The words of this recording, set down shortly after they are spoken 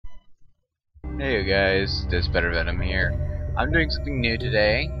Hey you guys, this Better Venom here. I'm doing something new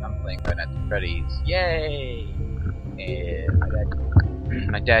today. I'm playing Five Nights at Freddy's. Yay! And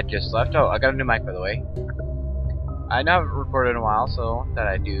my dad just left. Oh, I got a new mic by the way. I now haven't recorded in a while, so I thought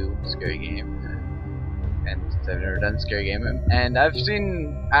I'd do a scary game. And since I've never done a scary game, and I've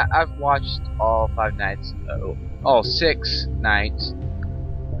watched all 5 nights, all 6 nights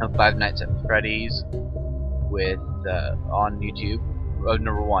of Five Nights at Freddy's with on YouTube.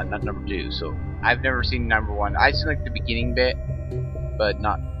 Number 1, not number 2. So I've never seen number 1. I've seen like the beginning bit, but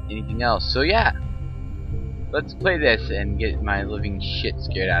not anything else. So yeah, let's play this and get my living shit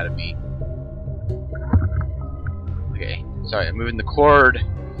scared out of me. Okay, sorry, I'm moving the cord.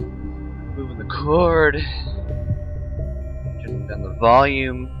 Turning down the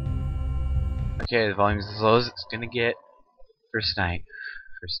volume. Okay, the volume's as low as it's gonna get. First night.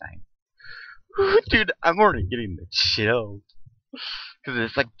 Dude, I'm already getting the chills. Because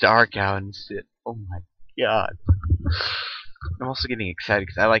it's like dark out and shit. Oh my god. I'm also getting excited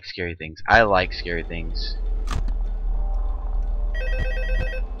because I like scary things.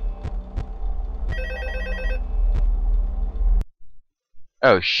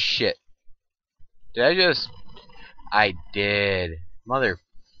 Oh shit. I did. Mother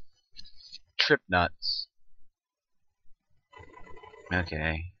trip nuts.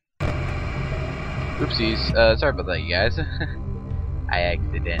 Okay. Oopsies. Sorry about that, you guys. I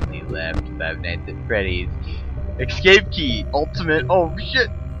accidentally left Five Nights at Freddy's. Escape key, ultimate. Oh shit!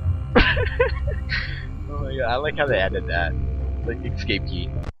 Oh my god, I like how they added that. Like escape key.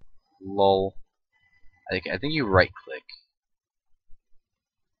 Lol. I think you right click.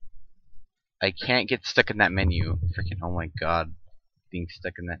 I can't get stuck in that menu. Freaking oh my god, being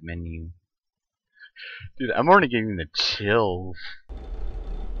stuck in that menu. Dude, I'm already getting the chills.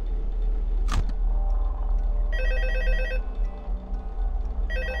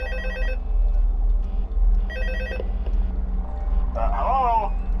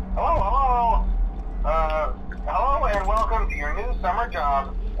 Hello and welcome to your new summer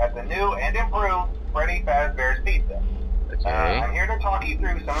job at the new and improved Freddy Fazbear's Pizza. Okay. I'm here to talk you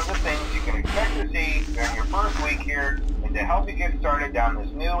through some of the things you can expect to see during your first week here and to help you get started down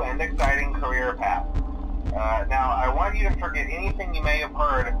this new and exciting career path. Now, I want you to forget anything you may have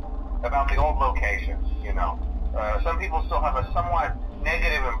heard about the old location. You know, some people still have a somewhat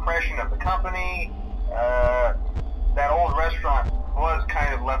negative impression of the company. That old restaurant was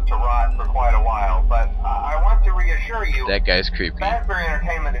kind of left to rot for quite a while, but I want to reassure you that guy's creepy. Fazbear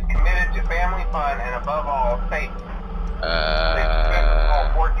Entertainment is committed to family fun and above all, safety. They've spent a small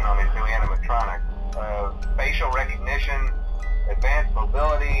fortune on these new animatronics. Facial recognition, advanced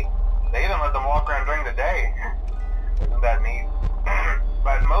mobility. They even let them walk around during the day. Isn't that neat?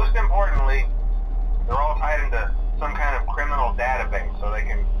 But most importantly, they're all tied into some kind of criminal database so they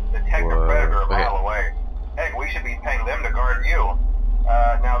can detect a predator a mile away. Heck, we should be paying them to guard you.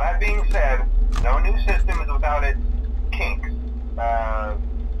 Now that being said, no new system is without its kinks.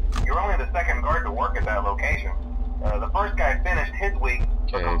 You're only the second guard to work at that location. The first guy finished his week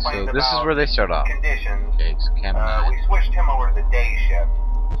for complaints so this about is where they start off. Conditions. Okay, so we switched him over to the day shift.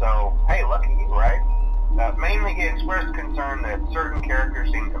 So, hey, lucky you, right? Mainly he expressed concern that certain characters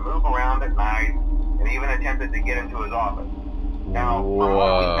seem to move around at night and even attempted to get into his office. Now, from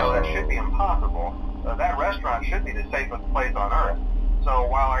what we know, that should be impossible. That restaurant should be the safest place on Earth. So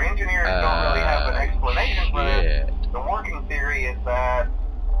while our engineers don't really have an explanation for it, the working theory is that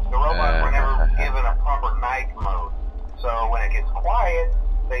the robots were never given a proper night mode. So when it gets quiet,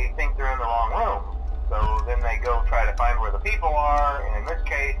 they think they're in the wrong room. So then they go try to find where the people are, and in this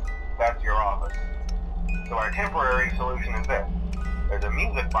case, that's your office. So our temporary solution is this. There's a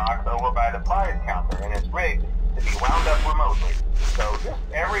music box over by the prize counter, and it's rigged to be wound up remotely. So just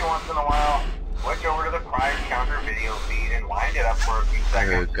every once in a while, switch over to the prize counter video feed and wind it up for a few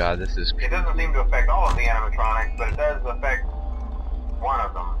seconds. Oh god, this is creepy. It doesn't seem to affect all of the animatronics, but it does affect one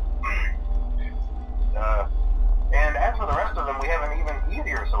of them. And as for the rest of them, we have an even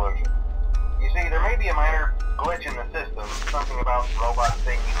easier solution. You see, there may be a minor glitch in the system, something about the robot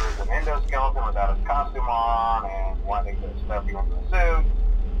thinking he was an endoskeleton without his costume on and wanting to stuff you into the suit.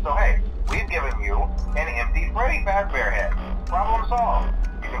 So hey, we've given you an empty Freddy Fazbear head. Problem solved.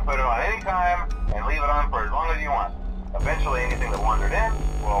 You can put it on any time and leave it on for as long as you want. Eventually anything that wandered in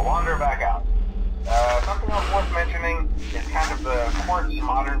will wander back out. Something else worth mentioning is kind of the quirky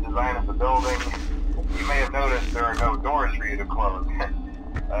modern design of the building. You may have noticed there are no doors for you to close.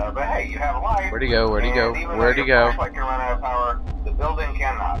 But hey, you have a light. Where'd he go? Even though your flashlight can run out of power, the building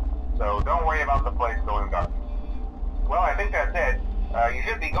cannot. So don't worry about the place going dark. Well, I think that's it. You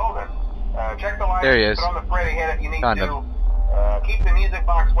should be golden. Check the lights, there he is. put on the Freddy head if you need to. Keep the music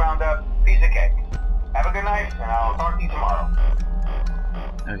box wound up, piece of cake. Have a good night, and I'll talk to you tomorrow.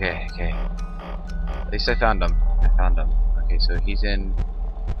 Okay, okay. At least I found him. I found him. Okay, so he's in...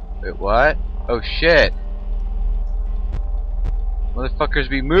 Wait, what? Oh shit! Motherfuckers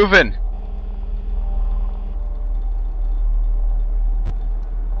be moving!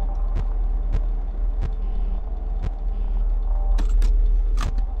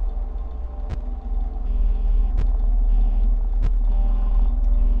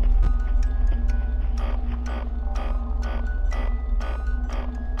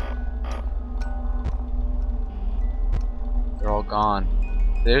 They're all gone.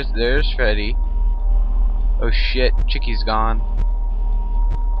 There's Freddy. Oh shit, Chickie's gone.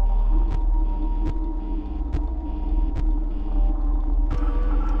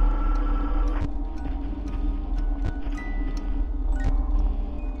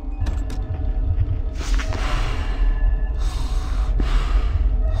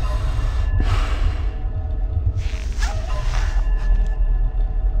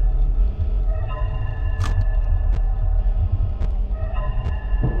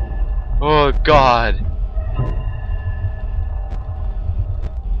 Oh god.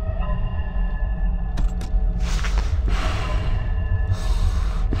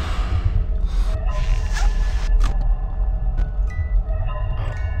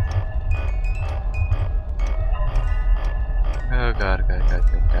 Oh god, god, god,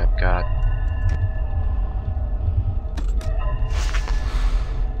 god, god, god.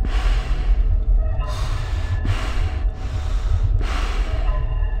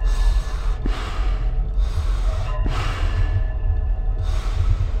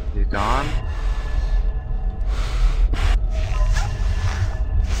 He's gone?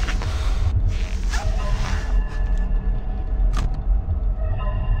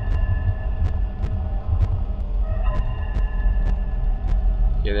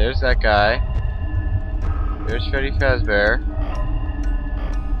 Okay, there's that guy. There's Freddy Fazbear.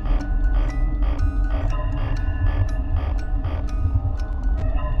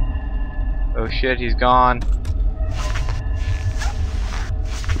 Oh shit, he's gone.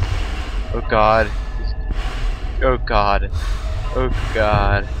 Oh god. Oh god. Oh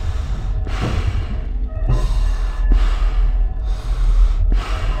god.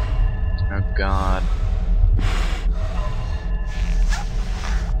 Oh god.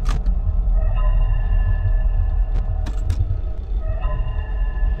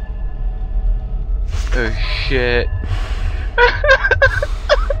 Oh shit.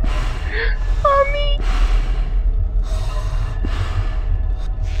 Mommy.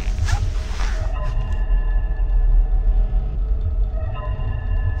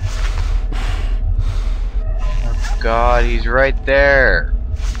 Oh god, he's right there.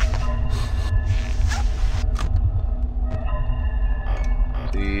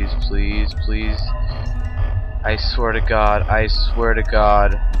 Please, please, please. I swear to God, I swear to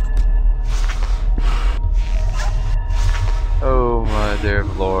God. Oh, Mother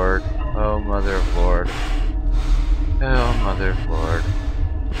of Lord. Oh, Mother of Lord. Oh, Mother of Lord.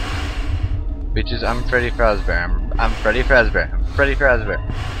 Bitches, I'm Freddy Fazbear. I'm Freddy Fazbear. I'm Freddy Fazbear.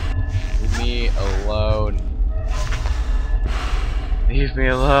 Leave me alone. Leave me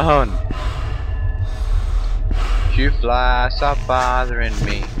alone. You fly, stop bothering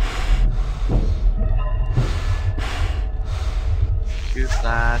me. You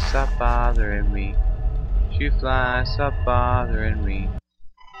fly, stop bothering me. You fly, stop bothering me.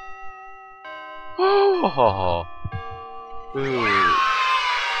 Oh, ooh.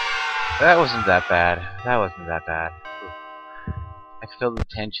 That wasn't that bad. That wasn't that bad. Ooh. I can feel the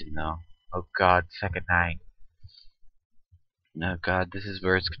tension though. Oh god, second night. No god, this is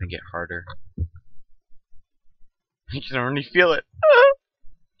where it's gonna get harder. I can already feel it.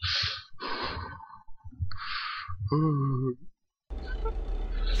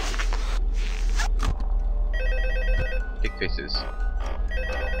 Big faces.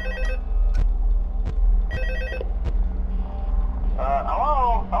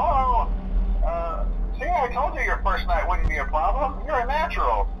 Hello? Hello? See, I told you your first night wouldn't be a problem. You're a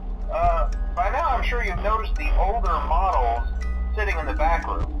natural. By now I'm sure you've noticed the older models sitting in the back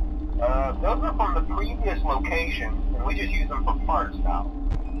room. Those are from the previous location, and we just use them for parts now.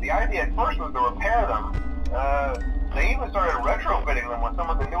 The idea at first was to repair them. They even started retrofitting them with some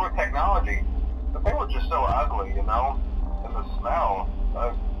of the newer technology, but they were just so ugly, you know? And the smell.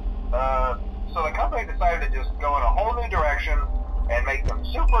 So the company decided to just go in a whole new direction and make them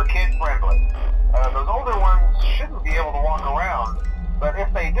super kid-friendly. Those older ones shouldn't be able to walk around, but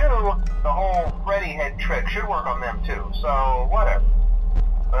if they do, the whole Freddy head trick should work on them too, so whatever.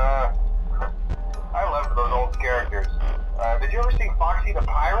 I loved those old characters. Did you ever see Foxy the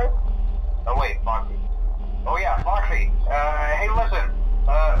Pirate?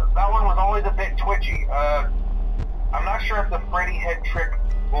 sure if the Freddy head trick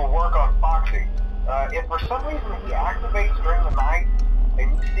will work on Foxy. If for some reason he activates during the night,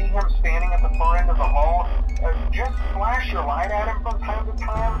 and you see him standing at the far end of the hall, just flash your light at him from time to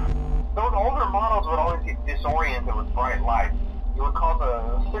time. Those older models would always get disoriented with bright light. You would cause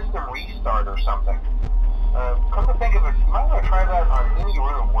a system restart or something. Come to think of it, you might want to try that on any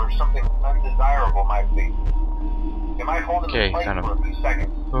room where something undesirable might be. It might hold it in place for a few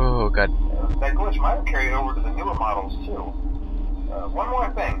seconds. Oh, God. That glitch might have carried over to the newer models, too. One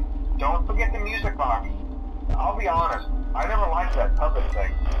more thing. Don't forget the music box. I'll be honest, I never liked that puppet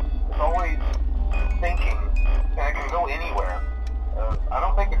thing. It's always thinking, and it can go anywhere. I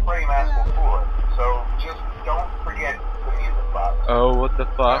don't think the Freddy mask will fool it, so just don't forget the music box. Oh, what the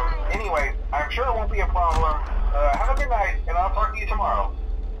fuck? Anyway, I'm sure it won't be a problem. Have a good night, and I'll talk to you tomorrow.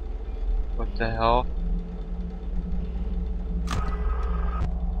 What the hell?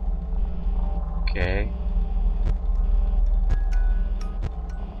 Okay.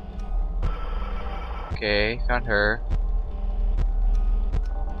 Okay, found her.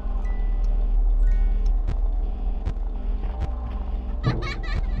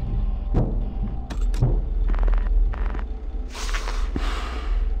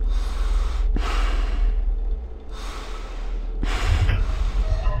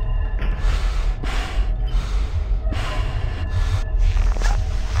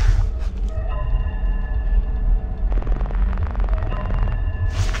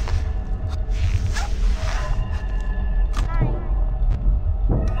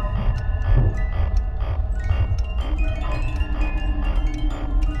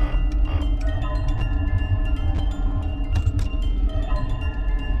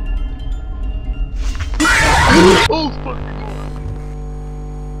 Oh, fuck.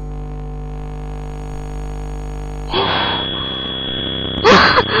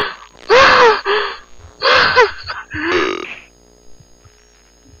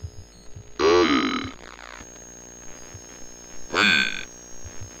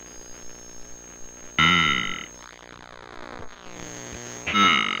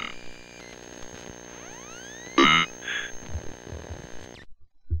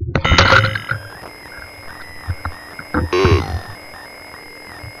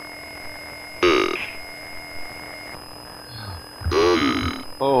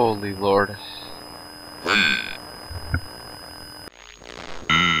 Holy Lord.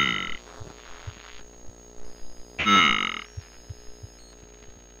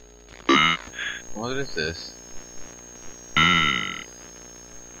 What is this?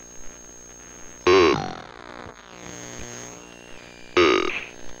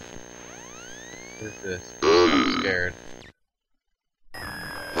 What is this? I'm scared.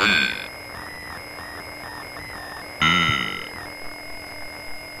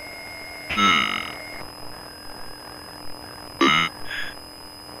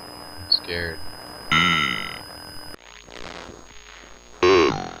 I'm scared.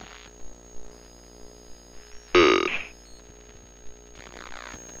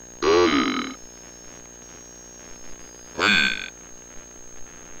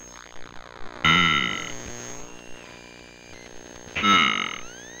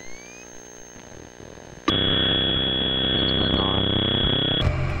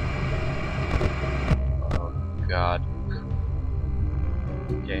 God.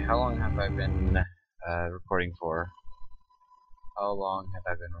 Okay, how long have I been recording for? How long have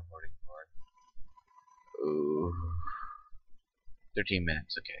I been recording for? Ooh. 13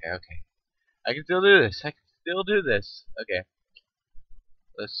 minutes, okay. I can still do this, Okay.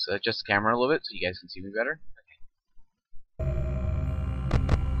 Let's adjust the camera a little bit so you guys can see me better.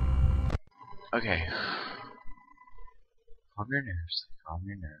 Okay. Calm your nerves.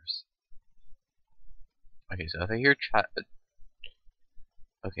 Okay, so if I hear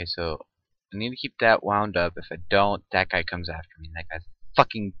okay, so I need to keep that wound up. If I don't, that guy comes after me. And that guy's a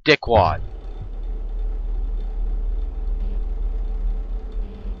fucking dickwad.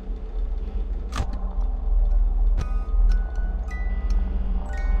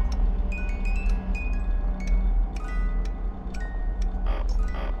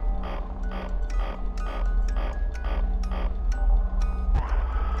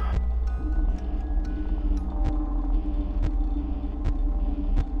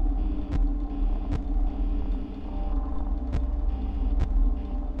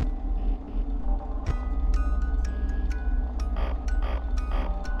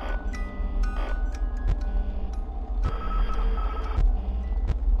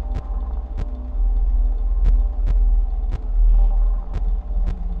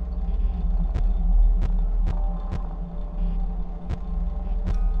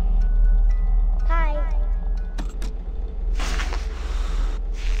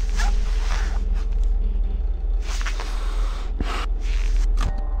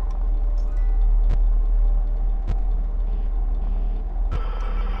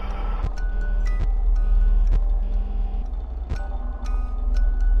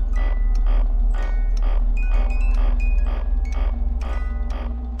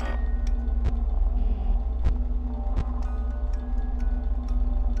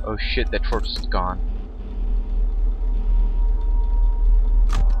 Oh shit, that torch is gone.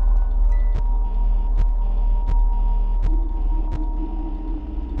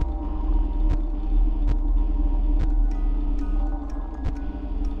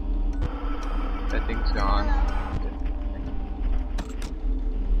 That thing's gone.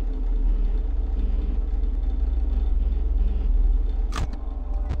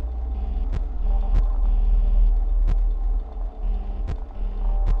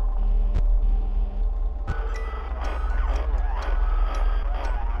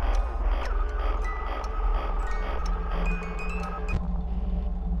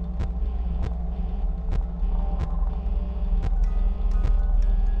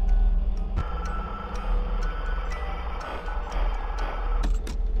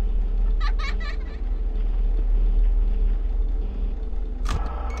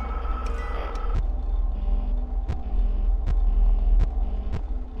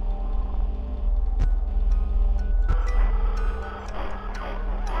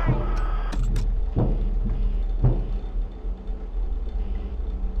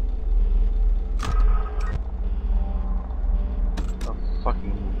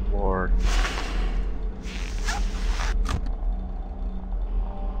 Fucking lord.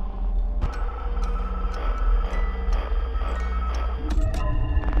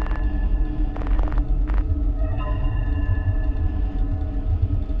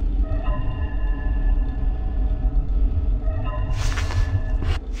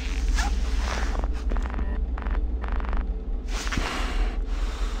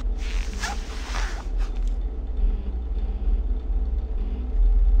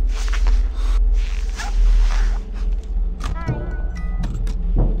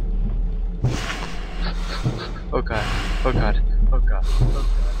 Oh god, oh god, oh god, oh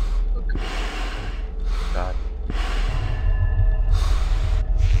god, oh god, oh god.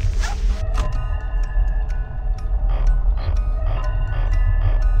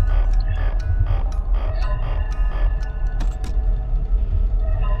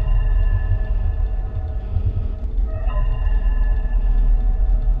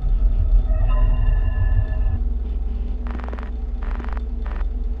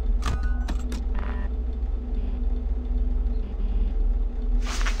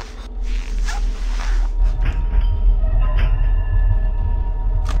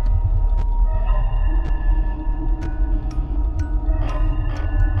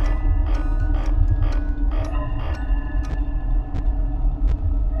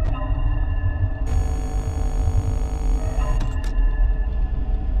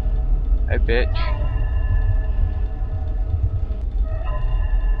 Hey bitch.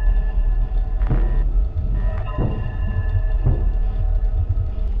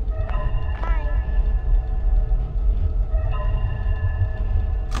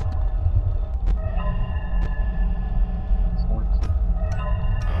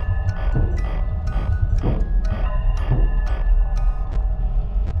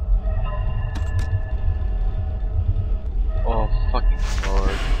 Oh fucking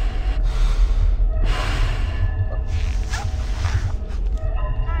lord.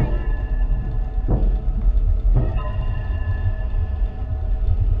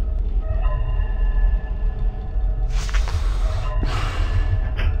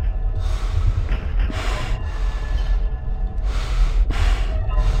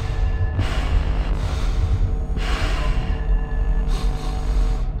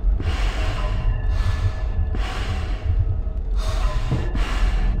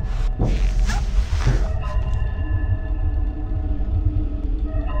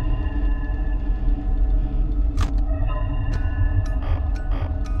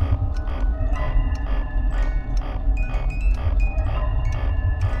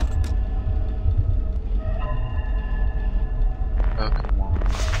 Oh, come on.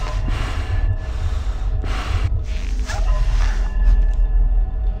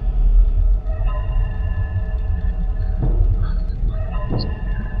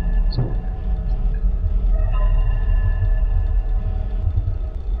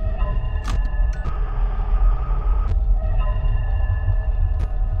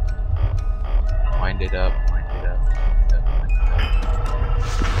 Wind it up, wind it up, wind it up, wind it up.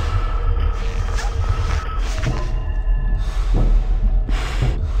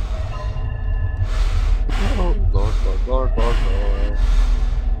 Oh, Lord, Lord, Lord, Lord, Lord.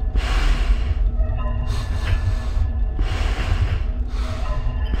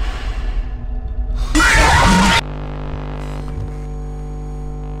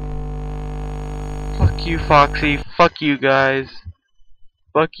 Fuck you, Foxy. Fuck you guys.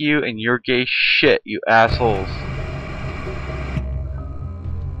 Fuck you and your gay shit, you assholes.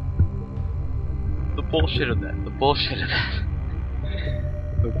 bullshit of that. The bullshit of that.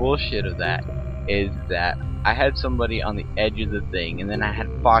 The bullshit of that is that I had somebody on the edge of the thing, and then I had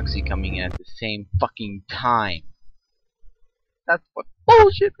Foxy coming in at the same fucking time. That's what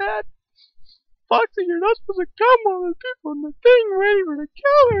bullshit that. Foxy, you're not supposed to come while there's people in the thing ready for the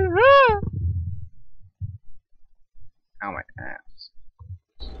killer. Ah! Ow, my ass.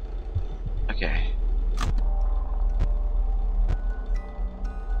 Okay.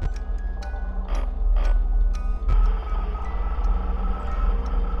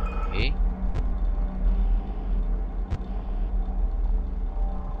 Okay.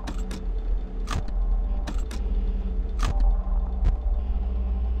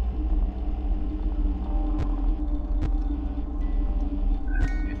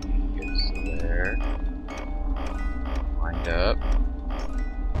 There. Wind up.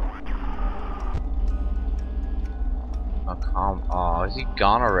 Oh, come on. Is he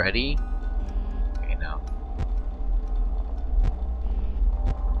gone already? Okay, no.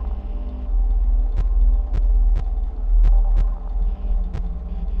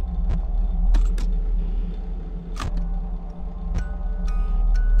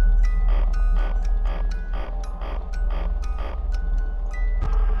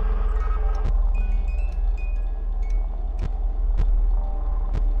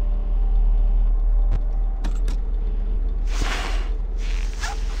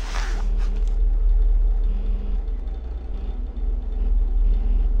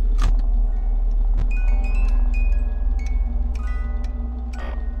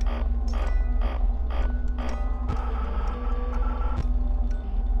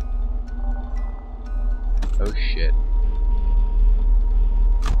 Oh shit.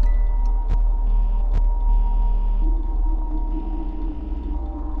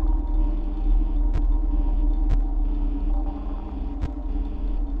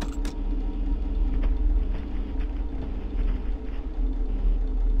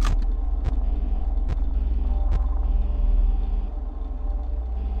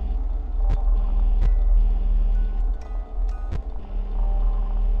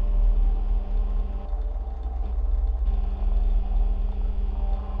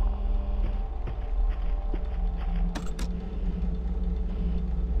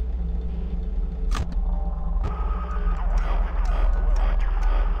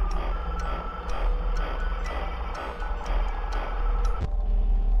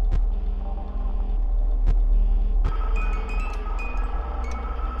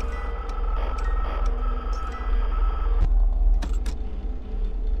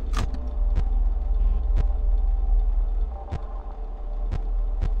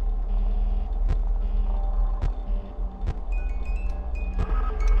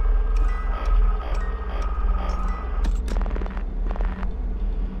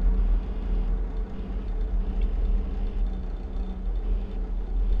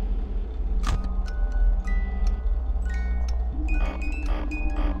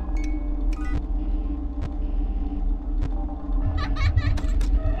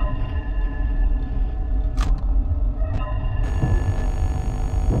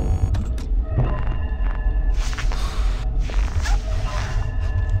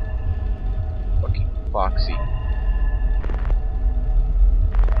 Foxy.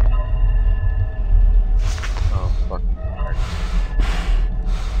 Oh, fucking hard.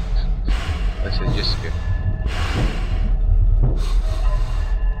 Let's say just skip.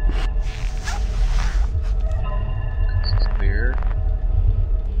 This is clear.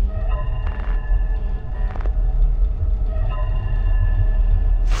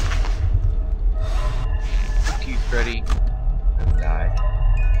 Fuck you, Freddy. And die.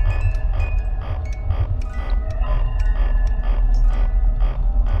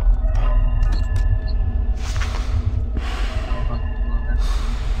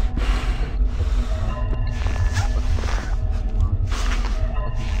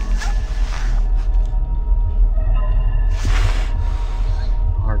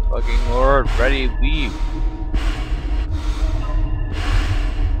 Fucking Lord, Freddy, leave.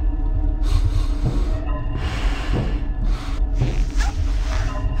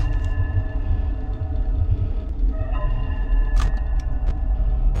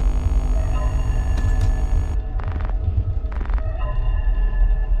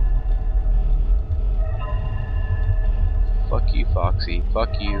 Fuck you, Foxy. Fuck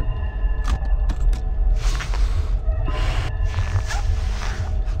you.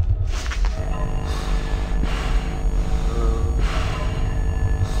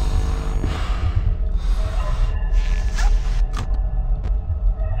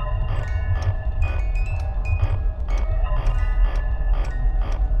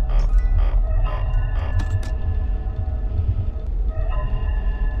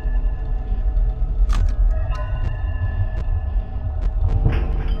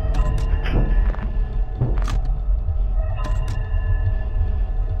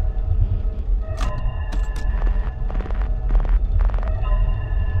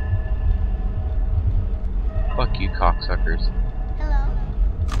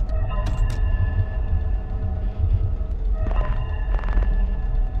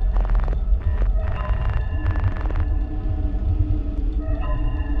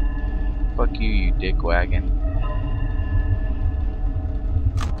 dick wagon.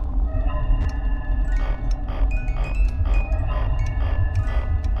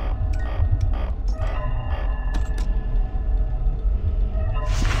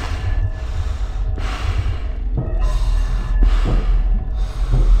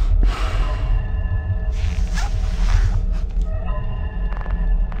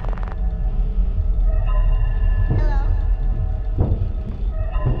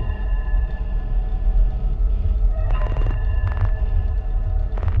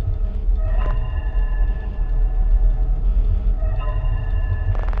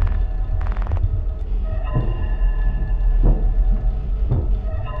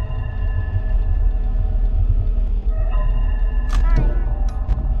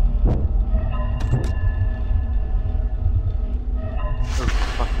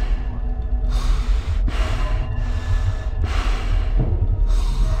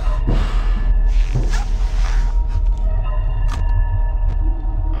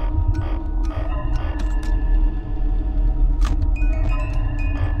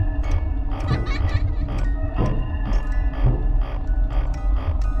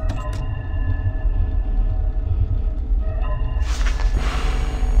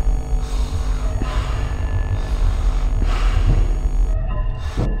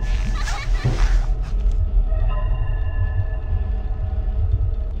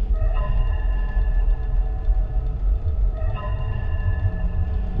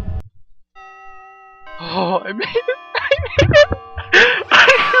 Oh, I made it! I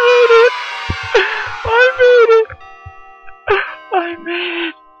made it! I made it! I made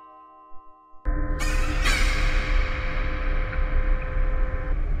it!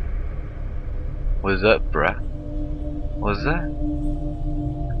 What's up, bruh? What's that?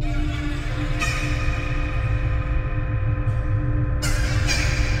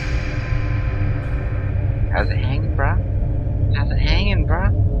 How's it hanging, bruh? How's it hanging,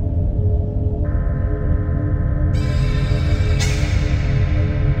 bruh?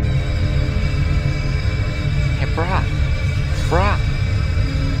 Bruh. Bruh.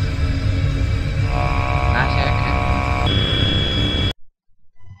 Nice haircut.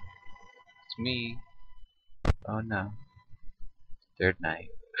 It's me. Oh no. Third night.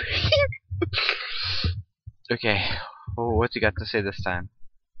 Okay. Oh, what's he got to say this time?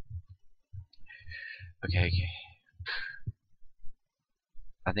 Okay.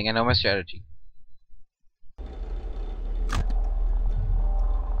 I think I know my strategy.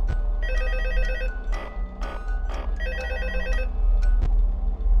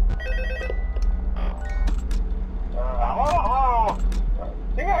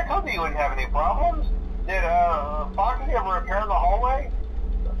 You wouldn't have any problems. Did Foxy ever appear in the hallway?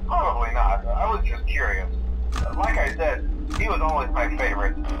 Probably not. I was just curious. Like I said, he was always my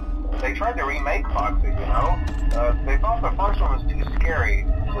favorite. They tried to remake Foxy, you know? They thought the first one was too scary,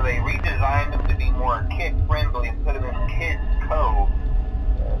 so they redesigned him to be more kid-friendly and put him in Kids Cove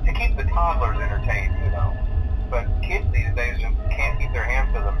to keep the toddlers entertained, you know? But kids these days just can't keep their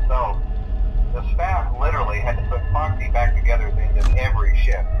hands to themselves. The staff literally had to put Foxy back together at the end of every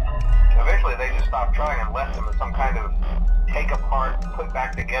shift. Eventually they just stopped trying and left him as some kind of take apart, put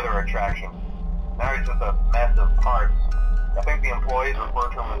back together attraction. Now he's just a mess of parts. I think the employees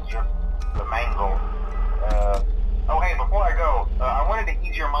refer to him as just the mangle. Oh hey, before I go, I wanted to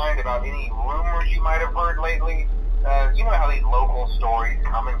ease your mind about any rumors you might have heard lately. You know how these local stories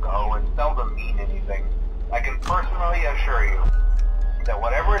come and go and seldom mean anything. I can personally assure you that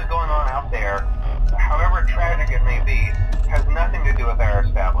whatever is going on out there, however tragic it may be, has nothing to do with our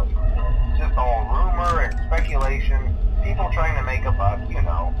establishment. It's just all rumor and speculation, people trying to make a buck, you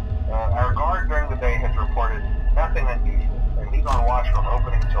know. Our guard during the day has reported nothing unusual, and he's on watch from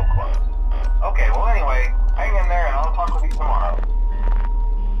opening till close. Okay, well anyway, hang in there and I'll talk with you tomorrow.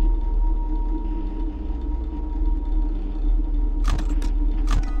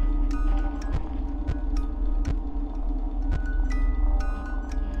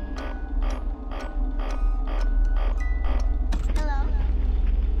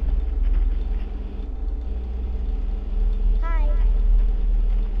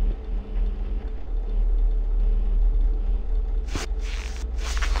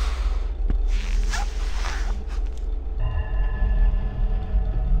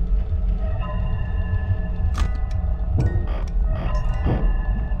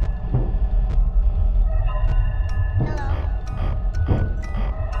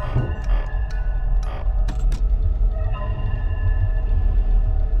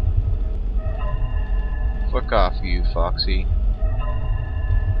 Fuck off, you Foxy.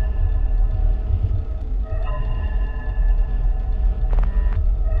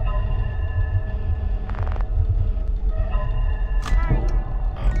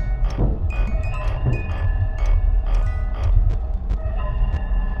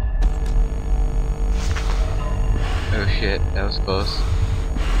 suppose.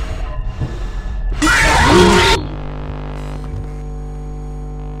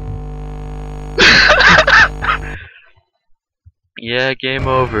 Yeah, game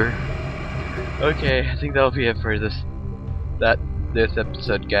over. Okay, I think that'll be it for this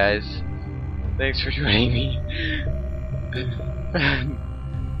episode, guys. Thanks for joining me.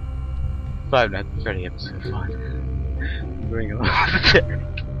 Five Nights at Freddy episode 1. I'm going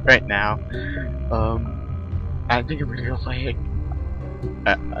along right now. I think I'm gonna go play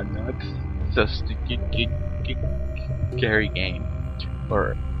a not so scary game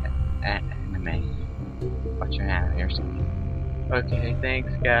or anime. Watch your anime or something. Okay,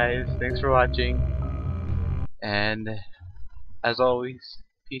 thanks guys. Thanks for watching. And as always,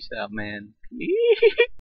 peace out, man.